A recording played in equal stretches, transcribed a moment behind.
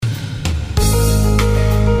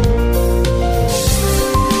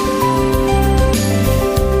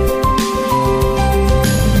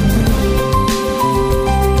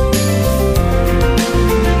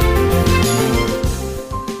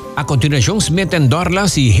A continuación, Smith and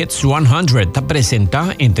Dorlas y Hits 100 te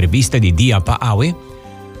presenta entrevista de día pa awe.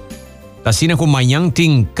 Tasina ko mayang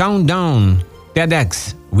ting countdown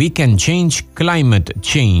TEDx We Can Change Climate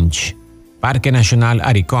Change. Parque Nacional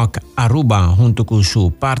Aricoc, Aruba, junto con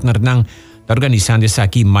su partner ng organizando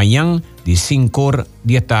aquí mayang de 5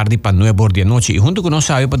 de tarde para 9 de noche. Y junto con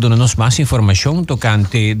nosotros para darnos más información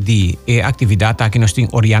tocante de actividad aquí nos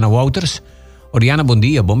tiene Oriana Wouters. Oriana, bom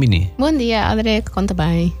dia, bom mini. Bom dia, Adrek, conta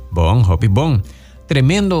bem. Bom, hopi bom.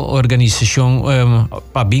 Tremendo organização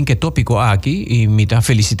para bem que tópico aqui e me tá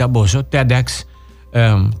felicita boso. TEDx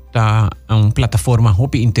tá plataforma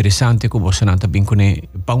hopi interessante que você não tá bem com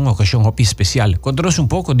para uma ocasião hopi especial. Conta-nos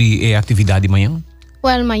pouco de atividade de manhã.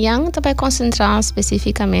 Well, amanhã vai concentrar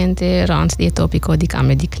especificamente rond o tópico de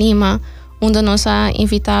cambio de clima, onde nós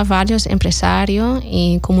invitamos vários empresários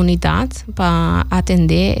e comunidades para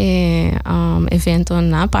atender evento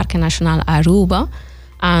na Parque Nacional Aruba.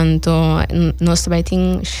 Então, nós também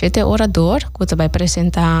temos 7 oradores que vai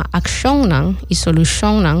apresentar ações e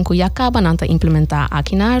soluções que acabam de implementar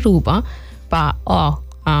aqui na Aruba para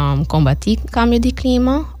combater o cambio de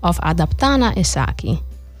clima ou adaptar a isso aqui.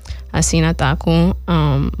 Assim, tá com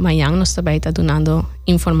amanhã nós também está dando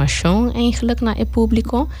informação eigenlijk na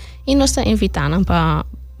público e nós está invitando para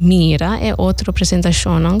mira outra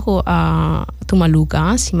apresentação que toma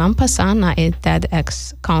lugar semana passada na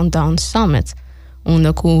TEDx Countdown Summit,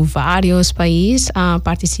 onde com vários países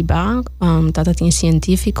participaram, tanto tem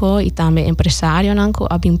científico e também empresário que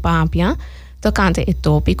abem papia tocante o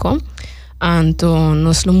tópico. Então,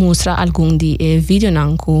 nós mostra algum de vídeo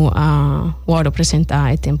que vou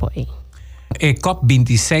apresentar o tempo aí. É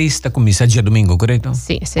COP26 está começando dia domingo, correto?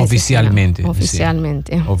 Sim, oficialmente.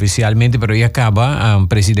 Oficialmente. Sim. Oficialmente, pero já acaba. O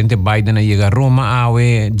presidente Biden chega a Roma, a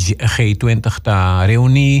G20 está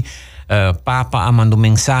reunido. Papa mandou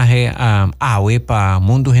mensagem para o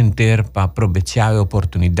mundo inteiro para aproveitar a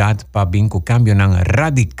oportunidade para vir com o cambio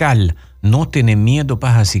radical. Não ter medo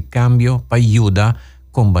para esse cambio, para ajudar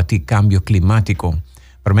combater cambio climático.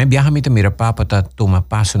 Para mim, viajamente mira Papa está toma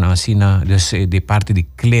passo na cena de parte de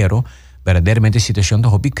clero, verdadeiramente a situação está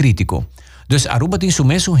muito crítico. Dus Aruba tem su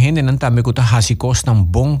mesmo gente não também que está hasicos tão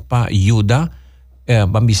bom para ajudar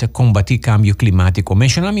para combater cambio climático.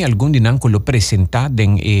 Menciona-me algum de não que lo apresentar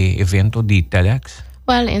em evento de TEDx?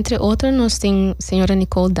 Well, entre outros, nós temos a senhora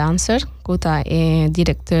Nicole Dancer, que é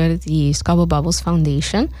diretor de Scarborough Bubbles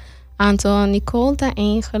Foundation. Então, Nicole está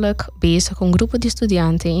eigenlijk bezig com grupo de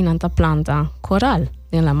estudantes em uma planta coral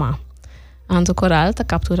na mar. Então, coral está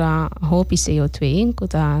captura hope CO2 que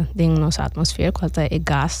está dentro da nossa atmosfera, que é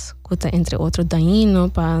gás, que está entre outros dañino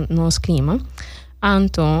para nosso clima.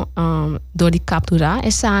 Então, do de capturar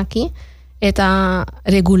essa aqui, está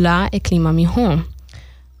regular o clima melhor.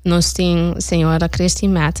 Nós temos a senhora Christy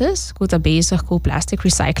Mattes, que está bezig com plastic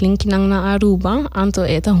recycling na Aruba. Então,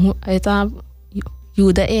 está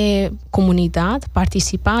ajuda a comunidade a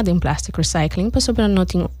participar em plastic recycling, mas sobre não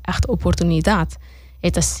tem echt oportunidade. É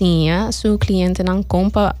assim, se o cliente não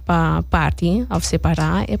compra para parte ou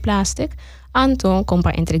separar o plástico, então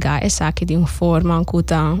compra entregar essa aqui de uma forma que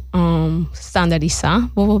está standardizada,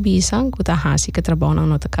 que está assim que trabalha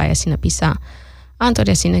não está caia assim na pisa. Então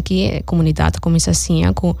assim aqui a comunidade começa assim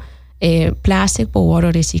com plástico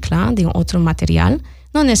pode reciclar de outro material.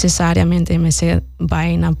 Não necessariamente você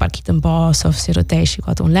vai na parquita bos ou ser o teste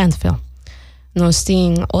com landfill. Nós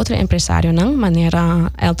temos outro empresário,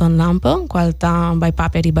 maneira Elton Lampe, que está bij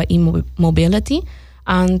papel riba e-mobility.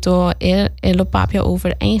 Então, ele papel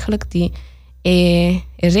over eigenlijk die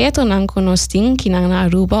reto que nós temos que na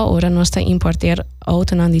Aruba, ora nós está importar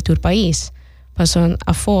auto na de todo país.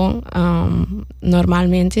 Então,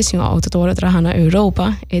 normalmente, se uma auto trabalha na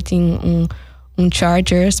Europa, tem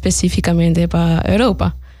charger especificamente para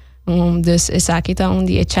Europa. Dus essa aqui está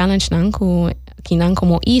onde challenge que não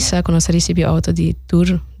como ISA, que nós recebemos auto de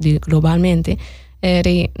tour globalmente, é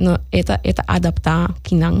adaptar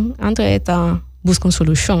que não, então é buscar uma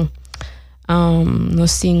solução.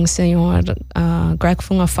 Nós temos o senhor Greg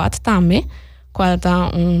Fungafat também, que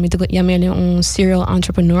é serial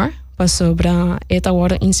entrepreneur, para sobre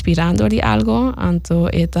hora inspirando de algo,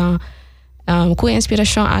 então com a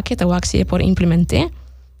inspiração aqui está o que por implementar.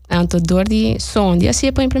 Então, door die som die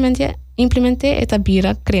se pode implementar é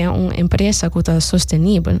vira criar uma empresa que está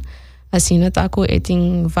sustentável. Assim, está com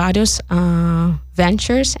tem vários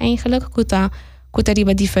ventures eigenlijk que está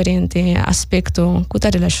riba diferente aspecto que está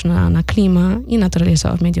relacionado ao clima e natureza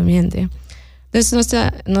ao meio ambiente. Então,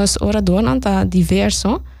 nosso orador está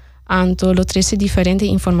diverso. Então, lo trece diferente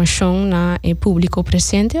informação na público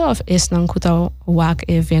presente ou é não que está o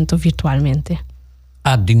evento virtualmente.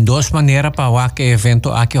 De duas maneiras para o evento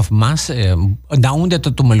aqui of mas da onde está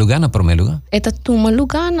tu lugar na primeiro lugar? Eta tu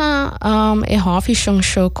lugar na Hofi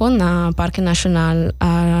Shoko na Parque Nacional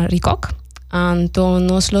Rikok. Então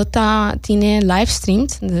nós lota tiene live stream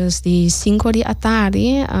desde 5 da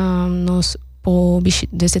tarde. Nós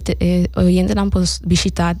oyente não pode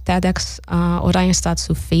visitar TEDx Oranjestad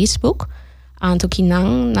su Facebook. Então que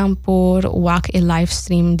não por wak live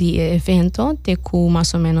stream de evento te ku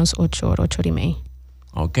mais ou menos 8 horas, 8 e meia.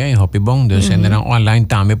 Ok, hopi bom. Dus en online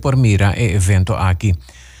também por mira e evento aqui.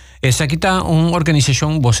 Essa aqui está uma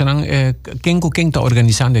organização, você não, quem está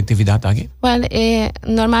organizando a atividade aqui? Well,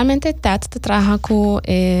 normalmente TED trabalha com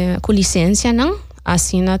licença, não?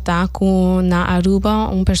 Assim, está com na Aruba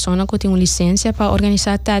uma pessoa que tem uma licença para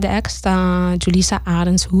organizar TEDx, está Julissa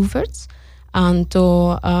Arends Hooverts.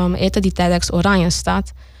 Então, esta de TEDx Oranjestad.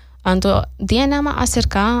 Então, DNA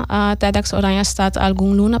acerca a TEDx Oranjestad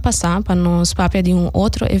algum luna passada para nós papel de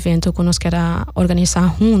outro evento que nós queremos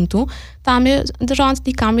organizar junto, também durante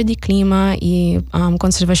o cambio de clima e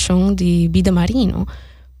conservação de vida marinha.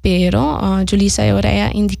 Pero, Julissa e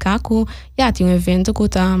Oreia indica que já tem evento que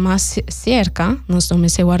está mais cerca, nós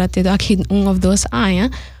estamos agora até daqui 1 ou 2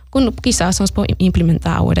 anos, que quizás nós podemos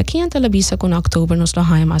implementar agora. Aqui em Televisa, com outubro, nós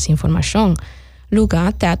temos mais informação.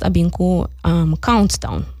 Lugar, TED, bem com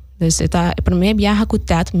countdown. Dus a primeira viagem que o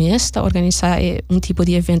TED mesmo está organizar tipo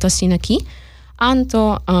de evento assim aqui.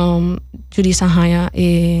 Então, Julissa ganha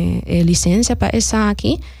licença para essa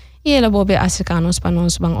aqui e ela vai acercar-nos para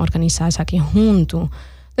nós organizar isso aqui junto.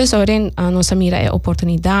 Então, nossa mira é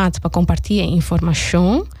oportunidade para compartilhar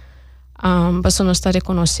informação, para nós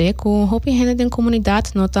reconhecer que o gente da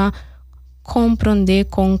comunidade não está compreender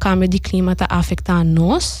com o cambio de clima está afetando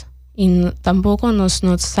nós e tampouco nós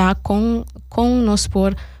não está com nós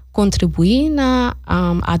por contribuir na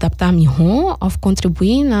adaptar melhor ou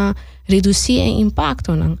contribuir na reduzir o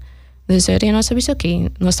impacto. Então, nós sabemos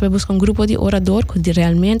que nós buscamos grupo de orador que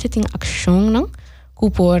realmente tem ação que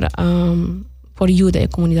por ajudar a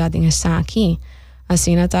comunidade em essa aqui.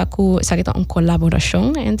 Assim, está uma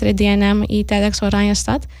colaboração entre DNM e TEDx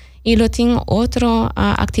Oranjestad e ele tem outra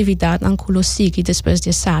atividade que ele segue depois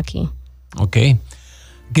dessa aqui. Ok.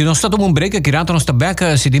 Que nós estamos um break, que rato nós estamos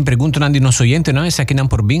back, se tem pergunta de nosso oyente, não? Essa aqui não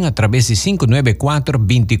por bem, através de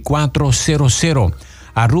 594-2400.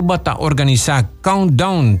 Aruba está organizando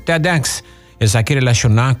Countdown TEDx. Essa aqui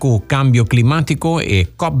relacionada com o cambio climático e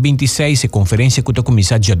COP26, a conferência que está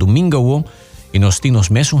começando já domingo. E nós temos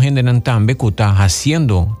mesmo gente também que está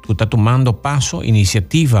fazendo, que está tomando passo,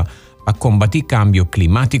 iniciativa para combater cambio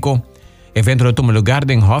climático. Evento de tomar lugar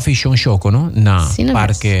em Hofi Shoko, no? Na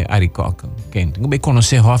Parque Arikok. Tenho que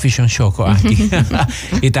conhecer Hofi Shoko aqui.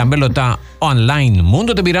 E também lo está online.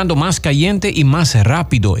 Mundo está virando mais caliente e mais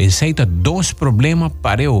rápido. Aceita 2 problemas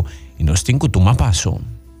para eu. E nós temos que tomar passo.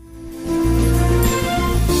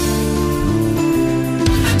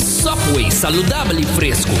 Subway, saudável e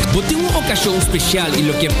fresco. Bote uma ocasião especial e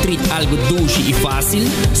lo que treat algo doce e fácil?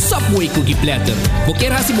 Subway Cookie Platter. Porque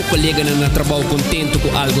rasi mo colega na trabalho contento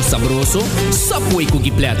com algo sabroso? Subway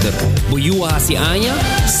Cookie Platter. Boyua hasi anya?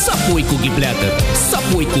 Subway Cookie Platter.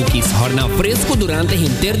 Subway Cookies, horna fresco durante o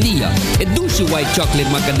inteiro dia. É doce white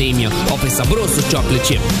chocolate macadamia ou é sabroso chocolate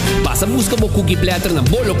chip. Basta busca mo Cookie Platter na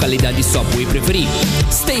boa localidade de Subway preferido.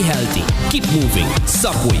 Stay healthy. Keep moving.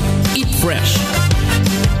 Subway. Eat fresh.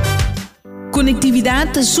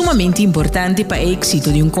 Conectividade é sumamente importante para o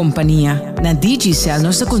êxito de uma companhia. Na Digicel,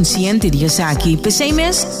 nós estamos conscientes disso aqui.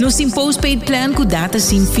 Pensemos, nós temos postpaid plan com data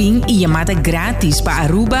sem fim e chamada grátis para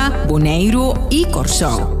Aruba, Bonaire e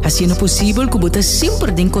Corsol. Assim é possível que você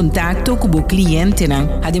sempre em contato com o cliente.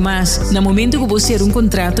 Ademais, no momento que você ter um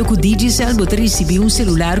contrato com Digicel, você recebe um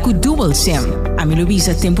celular com dual SIM. A mim lo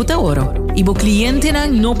visa tempo da hora. E o cliente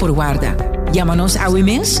não por guarda. Llámanos a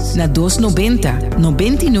mes na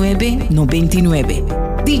 290-99-99.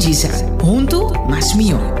 Digicel, junto más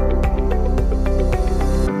mío.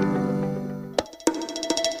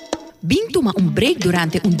 Bing toma um break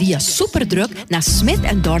durante um dia super druk na Smith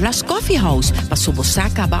 & Dorlas Coffee House para você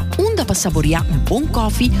acabar para saborear bom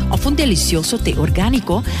coffee ou delicioso té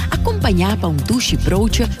orgânico acompanhado por douche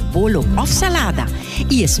broodje, bolo ou salada.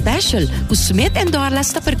 E special, o Smith & Dorlas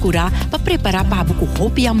está procurar para preparar para com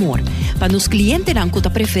hope e amor. Para os clientes que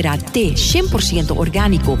preferem té 100%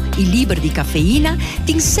 orgânico e livre de cafeína,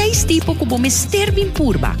 tem 6 tipos como mister bem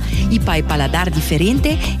purba. E para paladar diferente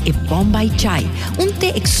é Bombay Chai,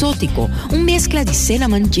 té exótico, mezcla de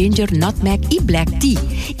cinnamon, ginger, nutmeg y black tea.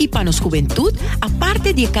 Y para nos juventud,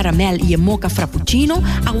 aparte de caramel y mocha frappuccino,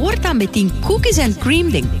 ahora también tiene cookies and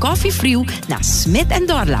cream de coffee frío na Smith &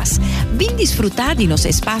 Dorlas. Vin disfrutar de nos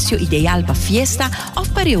espacio ideal para fiesta o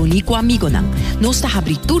para reunir con amigos. Nos está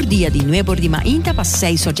abritur día de 9 de mañana para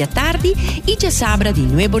 6 horas de tarde y ya sabra de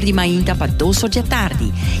 9 de mañana para 2 horas de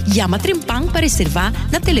tarde. Llama Trempang para reservar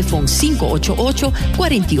na teléfono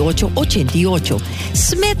 588-4888.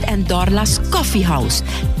 Smith & Dorlas Coffee House.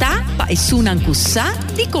 Ta pa esunan kusa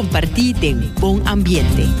de compartir de un buen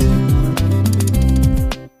ambiente.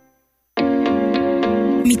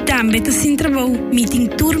 Mi tambe está sin trabajo, mi ting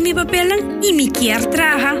turmi papelan y mi quier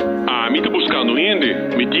trabaja. Mi está buscando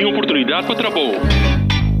gente, mi tiene oportunidad para trabajo.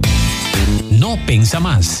 No pensa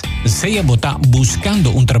más. Sea bota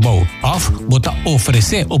buscando un trabajo o bota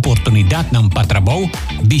ofrecer oportunidad para trabajo,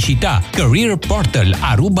 visita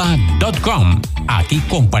careerportal.aruba.com. Aquí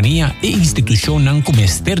compañía e institución nan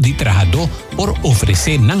comester de trabajador por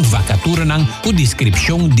ofrecer nan vacatura nan con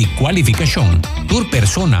descripción de cualificación. Tur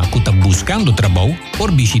persona que está buscando trabajo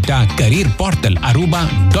por visitar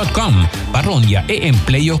careerportal.aruba.com. Parrondia e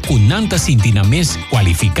empleo con nanta sintina mes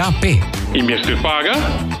cualifica P. ¿Y me se paga?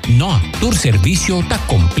 No, tu servicio está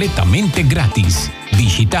completamente gratis.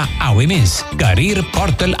 Visita AWMS Career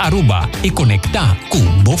Portal Aruba y conecta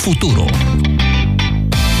con Bo Futuro.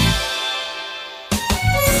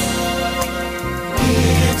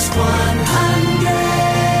 It's 100.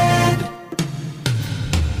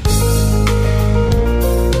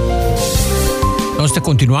 Nós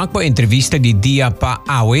continuamos com a entrevista de dia para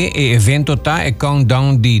AWE e evento tá e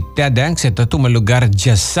countdown de TEDx está toma lugar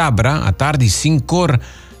de Sabra à tarde 5 horas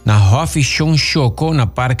na Hofi Shonshoko na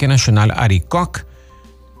Parque Nacional Arikok.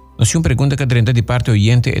 Nós temos uma pergunta que a de parte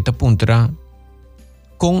oyente e tá puntra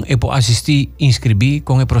com e pode assistir inscrever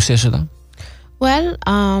com o processo da? Well,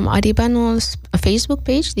 arriba nos Facebook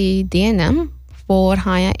page de DNM voor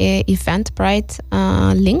haya e Eventbrite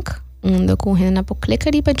link onde ku hena po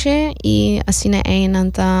klikken riba je e asina e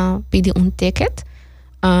nanta pedi ticket.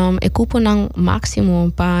 E cupo ng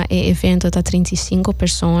máximo pa e evento ta 35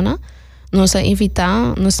 persona. Nos tem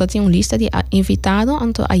lista de invitado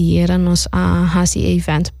anto ayer nos hasi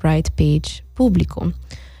Eventbrite page público.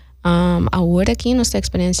 Agora aqui nós estamos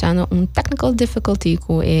experienciando technical difficulty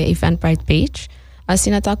com e Eventbrite page.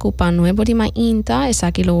 Assim está com para 9 de mañana, é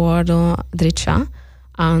aqui lo guardo derecha.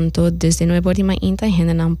 Anto desde 9 de mañana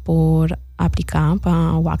henenam por aplicar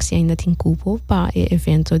para o que ainda tem cupo para o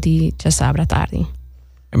evento de Sabra tarde.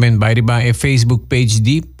 Men vai riba e Facebook page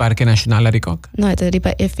de Parque Nacional Arikok? Não, é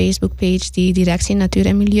riba e Facebook page de Directie Natuur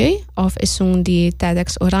en Milieu of é de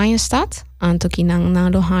TEDx Oranjestad. Anto aqui na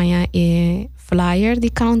lohaya e flyer de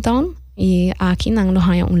countdown e aqui na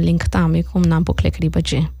lohaya link também como não pode clicar riba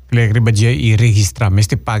je. Clicar riba je e registrar, mas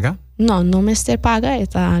te paga? No me te paga,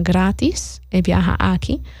 está grátis e viaja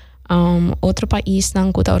aqui. Outro país que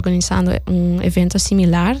está organizando evento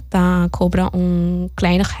similar, tá cobra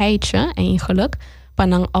kleinigheidje eigenlijk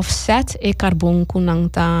para offset e carbono que não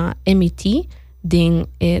está emitir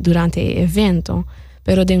durante o evento.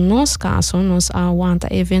 Pero em nosso caso, nós aguanta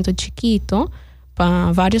evento chiquito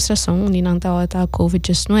para várias razões, onde não está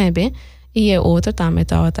COVID-19 e outro também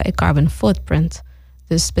está o carbon footprint.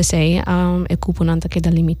 Dus per se e cupo não está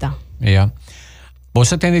limita. Ja.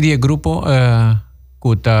 Você tem de grupo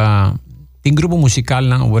que tem grupo musical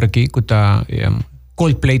na agora aqui que tá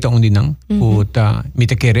Coldplay tá onde não, que tá me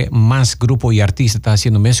te querer mais grupo e artista tá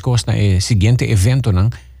sendo mesmo coisa na seguinte evento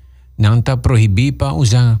não tá proibir para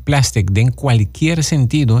usar plástico em qualquer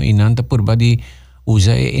sentido e não tá por badi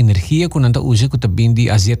usa energia que não tá usa que tá bem de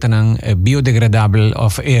azeite não biodegradável ou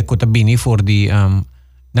que tá bem for de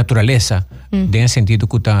natureza, em sentido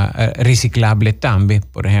que está reciclável também,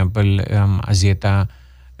 por exemplo, azeite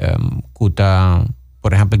que está,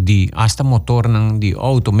 por exemplo, de hasta motor de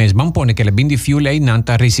auto, mas vamos pôr que ela bem de fuel aí não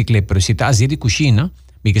está reciclável, mas se está azeite de cozinha,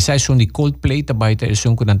 porque sai som de Coldplay também tá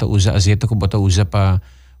som que não tá usa azeite que bota usa para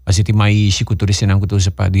azeite mais que tu não que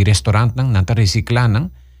usa para de restaurante não está reciclando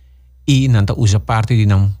e não tá usa parte de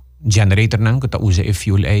não generator não que tá usa e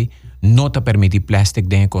fuel aí não está permitir plástico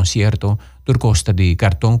dentro do concerto, por costa de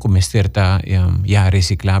cartão como está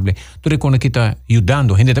reciclável. Tudo quando que está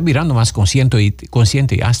ajudando, a gente está virando mais consciente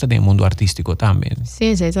hasta no mundo artístico também.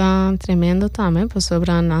 Sim, está tremendo também, por sobre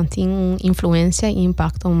não tem influência e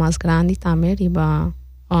impacto mais grande também riba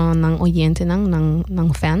ng oyente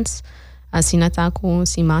ng fans. Assim está com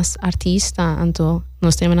si mais artista, então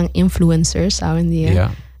nós temos influencers, sabe dia.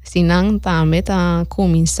 Yeah. Sinang também tá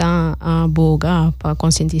começar a boga para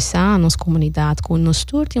conscientizar nossa comunidade que nós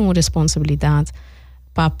temos uma responsabilidade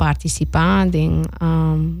para participar de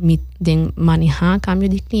manejar cambio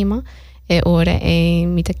de clima E ora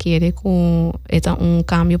mi te quiere que es un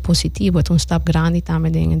cambio positivo, es un step grande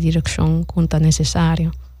también en la dirección que está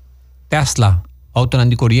necesario. Tesla, auto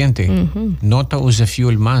de corriente, no te usa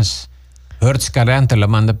fuel más. Hertz corriente la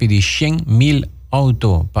manda pedir 100,000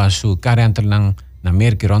 auto para su corriente en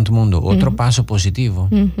América y rond el mundo. Otro paso positivo.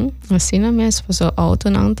 Así no es, pues auto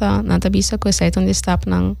no está visto que es un step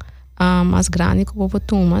más grande que puedo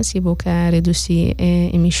tomar si voy a reducir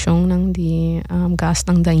emisión de gas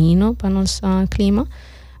dañino para nuestro clima.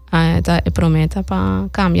 Promete para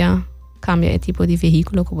cambiar el tipo de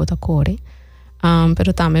vehículo que voy a correr.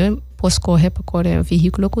 Pero también puedo escoger para correr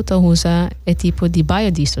vehículo que usa el tipo de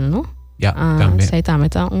biodiesel, ¿no? Ja, también. Zij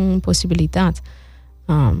también una posibilidad.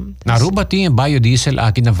 Na Aruba tiene biodiesel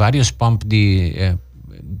aquí en varios pumps de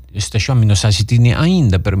estación, no sé si tiene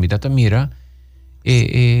ainda, pero mira, mira,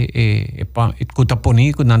 kuta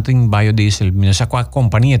poni ku nanting biodiesel. No sé cuál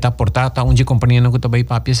compañía está portada, unje compañía no kuta bai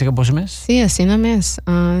papi se que vos mes? Sí, así no mes.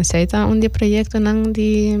 Zij está un proyecto nang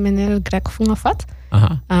di meneer Greg Fungafat.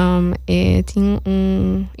 Tem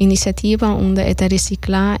uma iniciativa onde é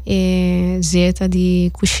reciclar zeta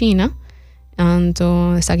de cozinha.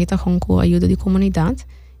 Então, essa aqui está com a ajuda da comunidade.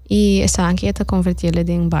 E essa aqui está convertida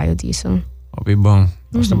em biodiesel. Bem bom.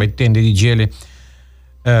 Nós também temos de gelo.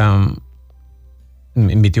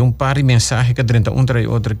 Meteu par de mensagens que 31 trai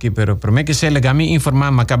outra aqui, pero para mim que se legal me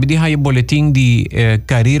informar, mas acabei de dar o boletim de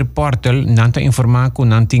Career Portal, nanta informar que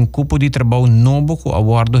nanting cupo de trabalho novo que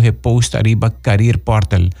aguardo reposto arriba Career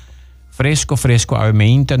Portal. Fresco, a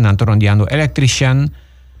meinta, nanta rondeando eletrician,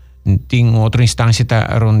 tem outra instância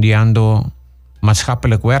tá rondeando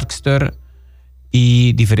maatschappelijk werkster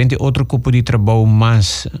e diferente outro cupo de trabalho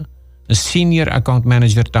mais senior account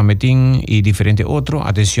manager também tem e diferente outro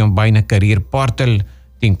atenção vai na Career Portal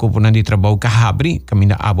tem cupo de trabalho que abre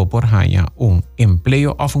caminha abo por ganhar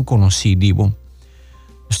emprego ou conhecido.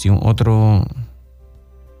 Tem outro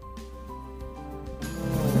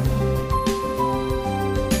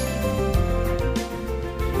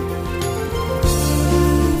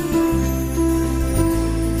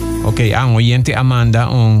Ok, ang oyente Amanda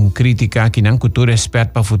crítica que não cultura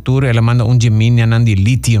expert para futuro, ela manda gemini de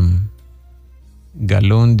lithium.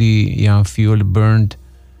 Galão de fuel burned.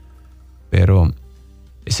 Pero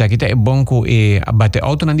sa kita é bom que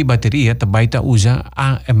auto de bateria também usa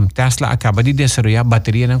Tesla acaba de desarrollar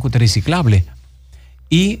bateria não reciclável.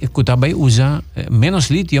 E que também usa menos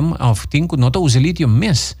lithium, ou tem que não usa lithium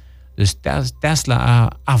mais. Dus Tesla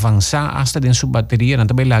avançar hasta dentro sua bateria, não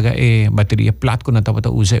também larga bateria plat que não estava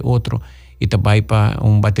usa outro e também para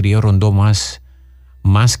bateria rondo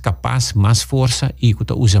mais capaz, mais força e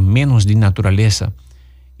que usa menos de natureza.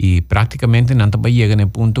 E praticamente não também chega no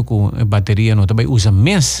ponto que a bateria não também usa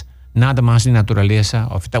mais nada mais de natureza,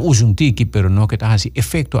 ou está usa tique, pero não que está assim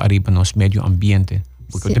efeito arriba no meio ambiente.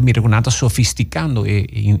 Porque sí. Mira que nada sofisticando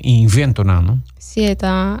e invento, ¿no? Sí,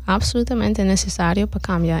 está absolutamente necesario para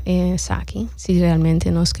cambiar eso aquí. Si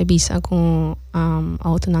realmente nos que visa con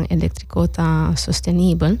auto eléctrico está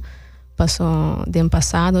sostenible, pasó del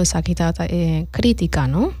pasado esa aquí está crítica,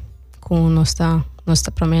 ¿no? Con nuestra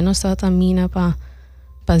primero está mina para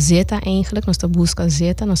zeta eigenlijk, nuestra busca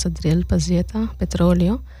zeta, nuestra drill para zeta,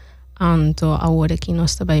 petróleo. Então, agora que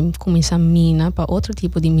nós também começamos a mina para outro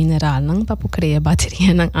tipo de mineral, não para criar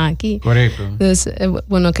bateria aqui. Correto. Então,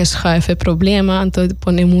 bueno, que é problema, então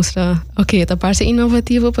podemos ok, esta parte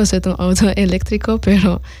inovativa para ser auto elétrico,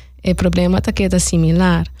 pero o problema está que é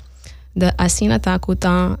similar. Assim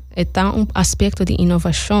está um aspecto de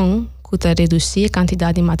inovação que está reduzir a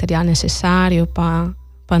quantidade de material necessário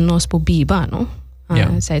para nós viver, não?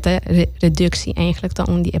 Essa redução eigenlijk está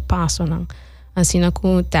onde é passo, não? Assim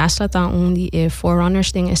que Tesla está onde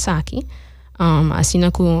forerunners tem essa aqui, assim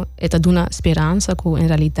que está dando esperança que em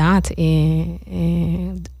realidade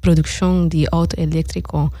a produção de auto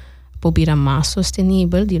elétrico pode ser mais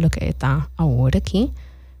sustentável do que está agora aqui,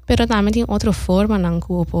 mas também tem outra forma não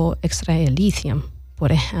que pode extrair lithium, por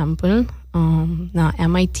exemplo, na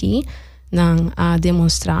MIT não a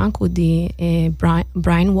demonstrar que de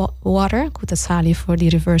brine water que está sali for the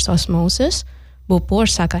reverse osmosis por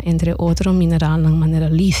saca entre outro mineral na maneira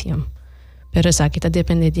lithium. Pero essa aqui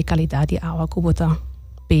depende de qualidade de água que você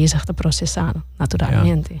bezig te processar,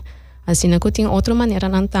 naturalmente. Yeah. Assim que tem outra maneira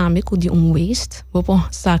não também que de waste, você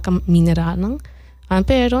saca mineral não.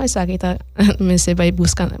 Pero essa aqui você vai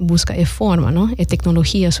buscar a forma, não? A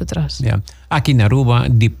tecnologia atrás. Yeah. Aqui na Aruba,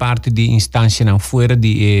 de parte de instância não fora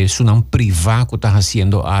de sunam privado que está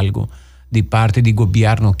fazendo algo. De parte do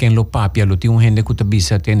governo, quem lo papia, lo tem gente que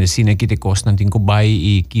bisa tem sine que te costa tem que vai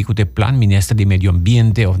e que te plan ministro de meio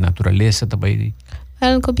ambiente ou natureza também.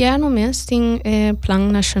 O governo mesmo tem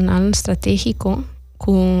plano nacional estratégico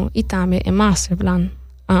e também é masterplan.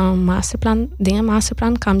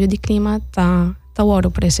 Masterplan cambio de clima tá hora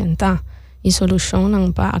apresentar e solução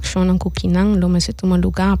não para ação não coquinang lo mas toma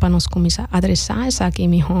lugar para nós começar a adressar essa aqui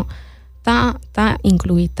melhor tá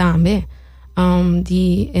incluir também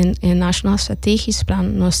de National Strategic Plan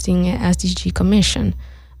nós tem SDG Commission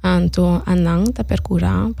então anang tá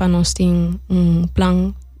percurar para nós tem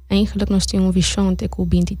plan eigenlijk nós tem visão até com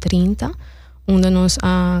 2030 onde nós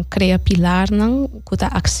cria pilar não que tá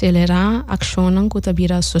acelerar ação não que tá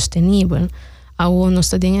vira sustentável ao nós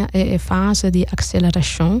tem a fase de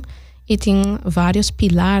aceleração e tem vários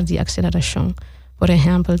pilares de aceleração. Por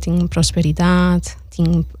exemplo, tem prosperidade,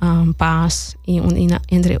 tem paz e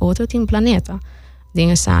entre outros tem planeta.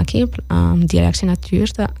 Tem essa aqui, Directie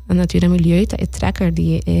Natuur en Milieu, é tracker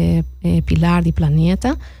de pilar de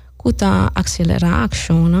planeta, que está acelerar a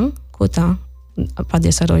ação, que está para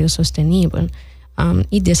desenvolvimento sustentável.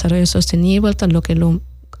 E desenvolvimento sustentável está o que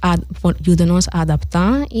ajuda-nos a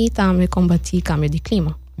adaptar e também combater o cambio de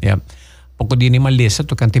clima. Yeah. Pouco de animaleza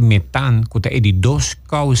tocante metan, que é de duas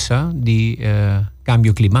causas de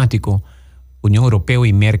cambio climático. A União Europeia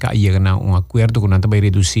e Merca chegam a acordo que não vai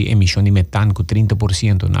reduzir a emissão de metano com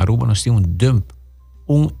 30%. Na Aruba nós temos dump,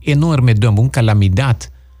 enorme dump, calamidade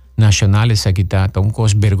nacional essa que está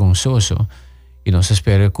coisa vergonzoso. E nós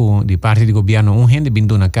esperamos que de parte do governo gente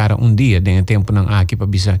vindo na cara dia, de tempo não aqui para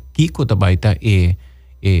dizer que vai estar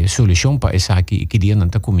a solução para essa aqui que dia não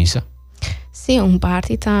está começar. Sim,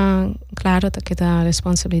 parte está claro que é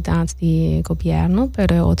responsabilidade do governo,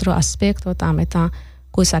 mas outro aspecto também está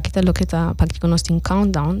coisa que está que está para que nós tem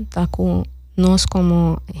countdown, está com nós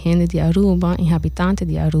como gente de Aruba, habitantes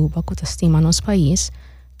de Aruba, que estima nosso país,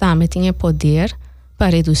 também tem poder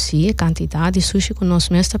para reduzir a quantidade de sushi que nós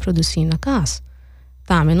mesmos produzimos na casa.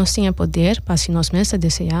 Também nós temos poder para se nós mesmos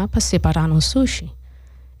desejar para separar nosso sushi.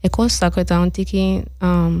 É coisa que está que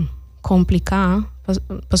complicar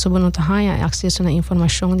para não ter acesso à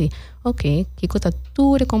informação de que está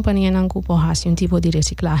toda a companhia não pode um tipo de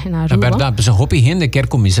reciclagem na Aruba. É verdade, mas a gente quer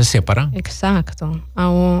começar a separar. Exato.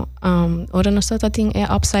 Agora nós temos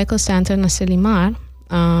Upcycle Center na Selimar,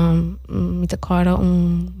 mit agora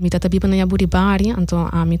mit a biba na Buribari, então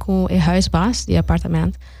amigo é huisbaas de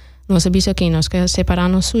apartamento. Nós sabemos que nós queremos separar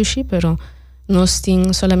nosso sushi, mas nós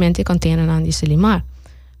temos somente container de Selimar.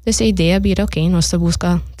 Então a ideia é nós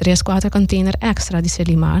buscamos 3-4 containers extra de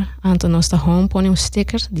Selimar. Então nós põe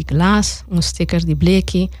sticker de glas, sticker de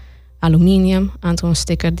bleque, alumínio,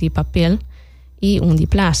 sticker de papel e de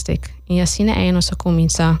plástico. E assim nós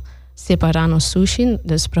começamos a separar nosso sushi,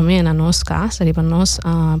 primeiro na nossa casa, na nossa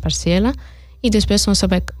parcela, e depois nós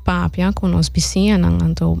vamos papia com os vizinhos,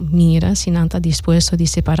 então mira se não está disposto de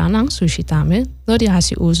separar nosso sushi também, não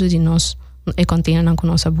faz uso de nosso container que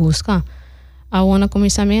nós buscamos. A um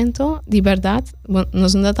começamento, de verdade,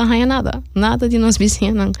 nós não estamos nada de nós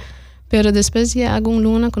vizinhos. Mas depois de algum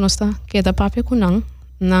luna que nós queda papel com não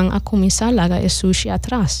a começar a largar o sushi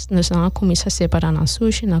atrás. Nós não começar a separar o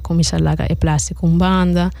sushi, não começar a largar o plástico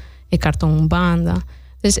banda, o cartão banda.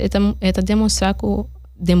 Então, é demonstrar que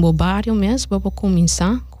o barrio mesmo vai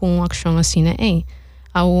começar com uma ação assim.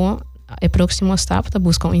 O próximo step é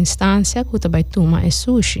buscar uma instância que vai tomar o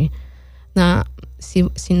sushi.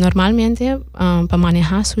 Se normalmente para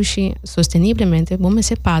manejar sushi sustentavelmente vamos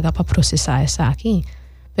se paga para processar isso aqui,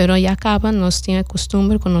 pero já acaba nós temos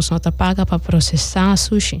costume que nós não paga para processar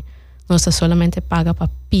sushi, nós solamente paga para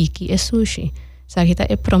pique e sushi. Isso aqui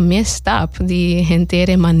é promessa de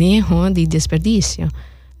gente manejo de desperdício.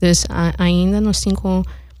 Então ainda nós temos que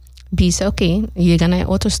dizer chega a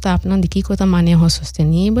outro step de que é manejo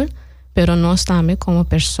sustentável, pero nós também como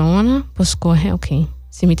pessoa escolhe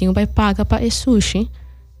se me tenho que pagar para o sushi,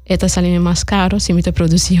 está saindo mais caro se me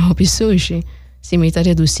produzir o sushi. Se me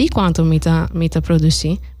reduzir quanto me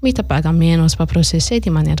produzir, me paga menos para processar de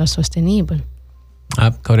maneira sustentável.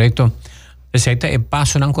 Correto. Esse é o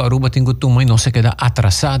passo que a Aruba tem que tomar e não se queda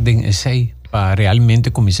atrasado em esse para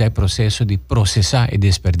realmente começar o processo de processar o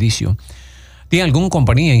desperdício. Tem alguma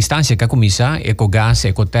companhia, instância que começar, Ecogás,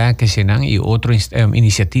 Ecotec, Senan e outra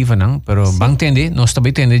iniciativa, não? Pero van entender, nós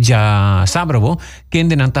também temos já sábado, que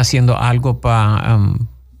ainda não está fazendo algo para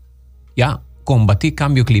combater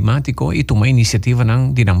cambio climático e tomar iniciativa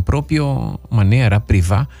de uma própria maneira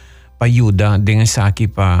privada para ajudar nessa aqui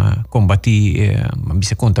para combater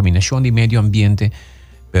a contaminação do meio ambiente,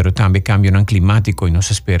 pero também cambio climático e nós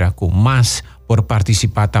espera com mais por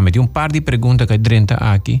participar também. Tem par de perguntas que drenta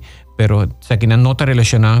aqui, pero se aqui não nota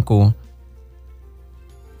relacionada com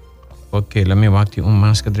la me bate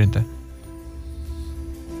mais que drenta.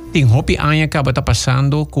 Tem hopi año acaba tá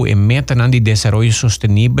passando com a meta de desenvolvimento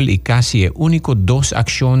sustentável e casi é único 2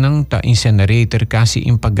 acciones tá incinerator casi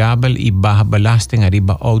impagável e baja belasting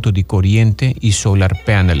arriba auto de corriente e solar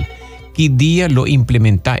panel. Que dia lo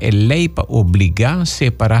implementar a lei para obrigar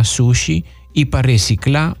separar sushi e para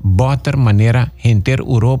reciclar botar maneira enter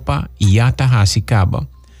Europa e ata hasicaba.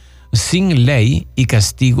 Sem lei e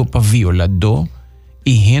castigo para violador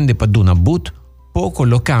e gente para dona but, pouco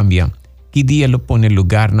lo cambia. Que dia lo pone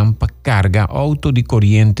lugar para carga auto de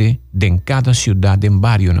corriente en cada ciudad en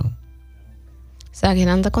barrio. ¿No? Sabe,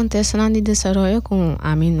 não acontece nada de desenvolvimento com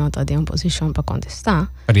a mim não está em posição para contestar.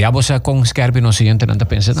 Pero ya você com Scarpe no siguiente não está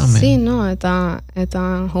pensando também. Sim, não, é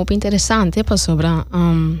muito interessante para sobre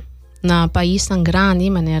na país tão grande,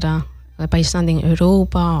 maneira país tão em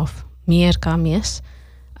Europa ou América mesmo,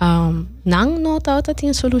 não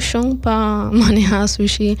tem solução para manejar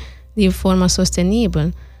sushi de forma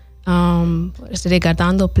sustentável.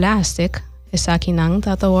 Regardando plástico, essa aqui não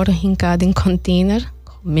está hincado em container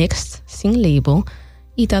mixed, sem label,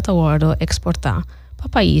 e está exportar para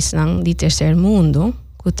países de terceiro mundo,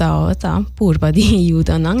 que está purba de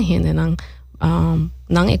ajuda na gente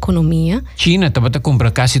na economia. China está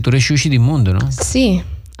comprar quase todo o sushi do mundo, não? Sim.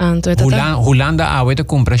 Holanda agora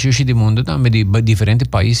compra sushi do mundo também de diferentes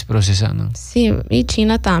países processando. Sim, e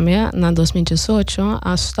China também, na 2018,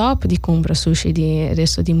 a stop de compra sushi do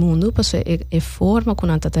resto do mundo, porque a forma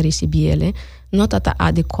como está recebendo não está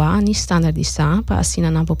adequada nem standardizada para assim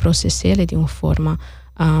não processar de uma forma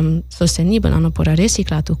sustentável, não para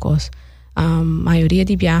reciclar tudo coisa. A maioria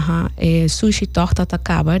de viaja sushi torta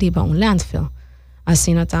acaba riba landfill.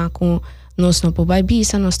 Assim está com nós não podemos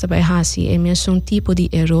bisa, nós também hasi é mesmo tipo de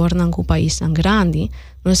erro num país tão grande,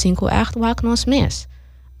 nós temos echt wak nós mesmos.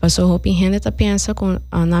 Passou a gente tá pensa com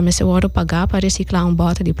na mesa hora pagar para reciclar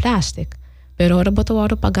bota de plástico, pero hora bota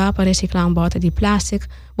hora pagar para reciclar bota de plástico,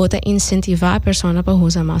 bota incentivar a pessoa para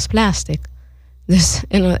usar mais plástico. Dus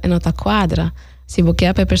não tá quadra. Se você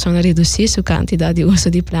quer para a pessoa reduzir sua quantidade de uso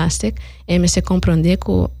de plástico, é mesmo compreender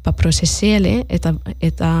que para processar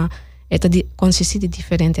consiste de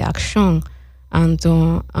diferentes ações.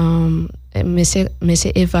 Então, me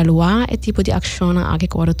evaluar o tipo de ação que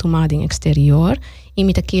agora tomada em exterior e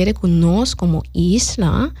me querer que nós, como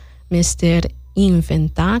isla,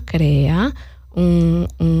 inventar, criar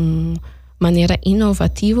maneira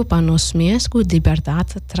inovativa para nós mesmos, de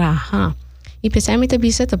liberdade de trabalhar. E pensar-me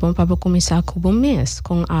também é bom para começar com o mês,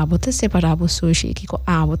 com a bota separar o sushi, que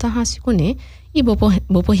a bota hasi com e vou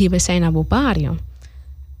poder sair na barrio.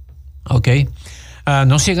 Ok.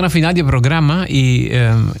 Nós chegamos ao final do programa e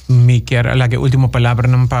me quero a última palavra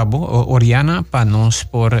não Pablo Oriana para nós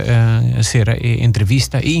por ser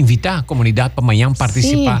entrevista e invitar a comunidade para amanhã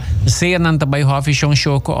participar, seja na Tabay Coffee Show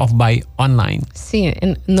ou by online. Sim,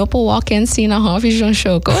 não pode walk-in sim na Coffee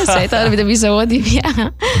Show, sei tá de visão de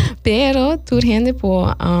viajar, pero tu gente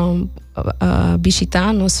pode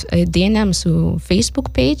visitar nos DNM su Facebook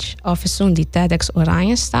page of de TEDx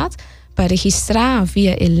Oranjestad para registrar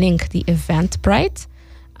via o link de Eventbrite.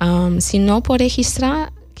 Se não pode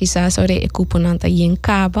registrar, quizás ore o cupom está em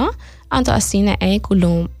caba, então assim é que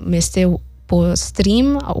o mestre por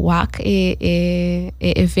stream o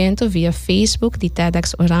evento via Facebook de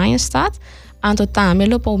TEDx Oranjestad, então também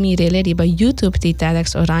lo pode mirar via YouTube de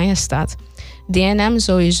TEDx Oranjestad. DNM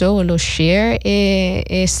sowieso lo share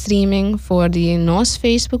streaming voor de nos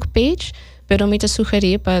Facebook page, pero me te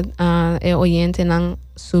sugerir para oyente não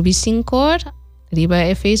subir 5 horas riba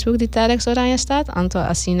e Facebook de TEDx Oranjestad, então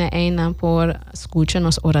assim é por escutar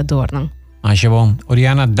nos orador. Acho bom.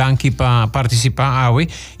 Oriana, danke para participar hoje.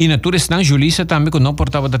 E naturalmente, não, Julissa também, que não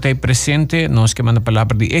portava até presente, nós que manda a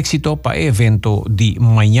palavra de êxito para o evento de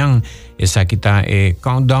amanhã. Essa aqui está o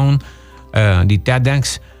countdown de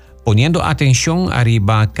TEDx, poniendo atenção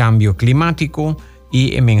arriba cambio climático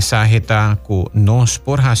e o mensagem está que nós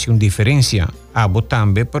por fazer uma diferença, abo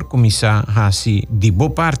também por começar a fazer de boa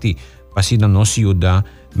parte para assim nos ajudar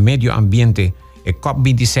meio ambiente. A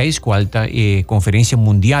COP26, qual está a Conferência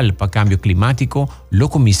Mundial para Cambio Climático, lo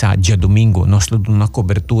começa já domingo. Nós temos uma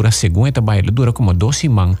cobertura, segundo o trabalho, dura como 2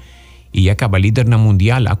 semanas e acaba líder na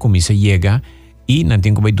mundial, a começa chega e não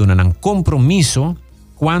tem que dar um compromisso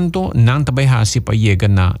quanto não trabalha para chegar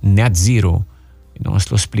na net zero. Nós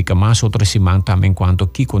lo explica mais outra semana também quanto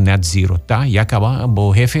que com net zero tá e acaba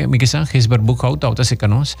o jefe me disse Gisbert Buchhout auto se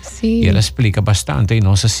canos e ela explica bastante e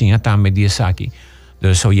nós assim também diz aqui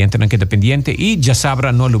dos oyentes que está pendiente e já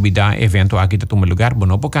sabrá não olvidar evento aqui tá toma lugar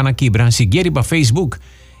bono pocana quebra seguir para Facebook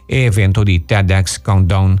evento de TEDx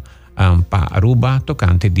Countdown para Aruba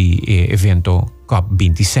tocante de evento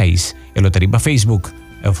COP26 e lo tariba Facebook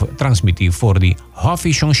transmitir for de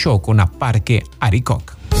Coffee Show com na Parque Aricok.